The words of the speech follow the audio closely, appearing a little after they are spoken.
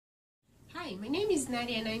Hi, my name is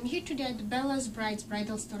Nadia and I'm here today at Bella's Brides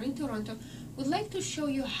Bridal Store in Toronto. Would like to show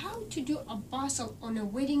you how to do a bustle on a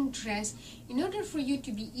wedding dress in order for you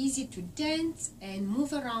to be easy to dance and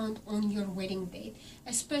move around on your wedding date,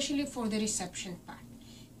 especially for the reception part.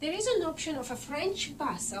 There is an option of a French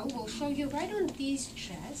bustle. We'll show you right on this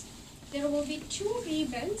dress. There will be two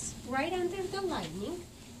ribbons right under the lining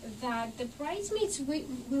that the bridesmaids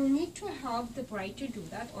will need to help the bride to do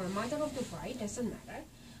that, or mother of the bride, doesn't matter.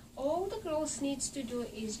 All the girls needs to do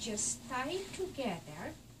is just tie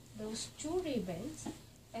together those two ribbons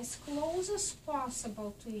as close as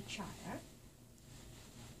possible to each other.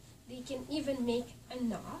 They can even make a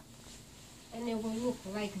knot and it will look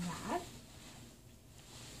like that.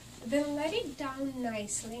 Then let it down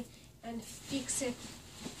nicely and fix it,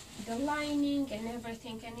 the lining and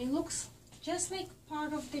everything, and it looks just like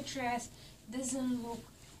part of the dress. Doesn't look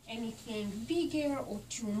anything bigger or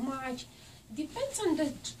too much. Depends on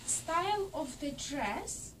the style of the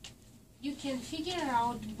dress. You can figure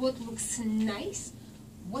out what looks nice,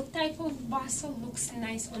 what type of bustle looks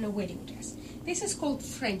nice on a wedding dress. This is called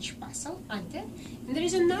French bustle under, and there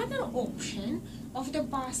is another option of the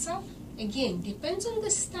bustle. Again, depends on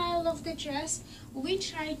the style of the dress. We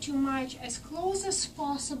try to match as close as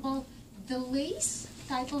possible the lace,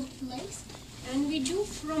 type of lace, and we do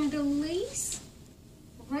from the lace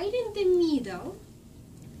right in the middle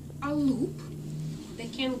a loop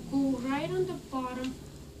that can go right on the bottom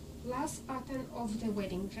last button of the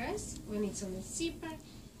wedding dress when it's on the zipper,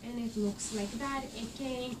 and it looks like that.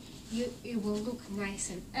 Again, it will look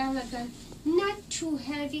nice and elegant, not too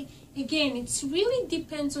heavy. Again, it really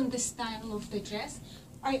depends on the style of the dress.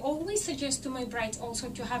 I always suggest to my brides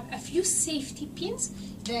also to have a few safety pins,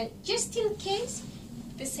 that just in case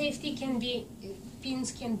the safety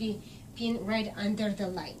pins can be pinned right under the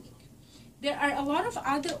lining. There are a lot of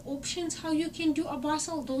other options how you can do a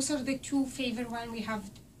bustle. Those are the two favorite ones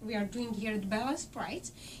we are doing here at Bella's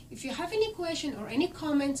Brides. If you have any question or any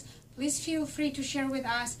comments, please feel free to share with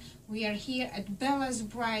us. We are here at Bella's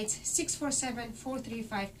Brides,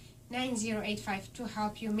 647-435-9085 to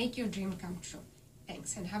help you make your dream come true.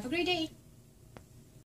 Thanks and have a great day.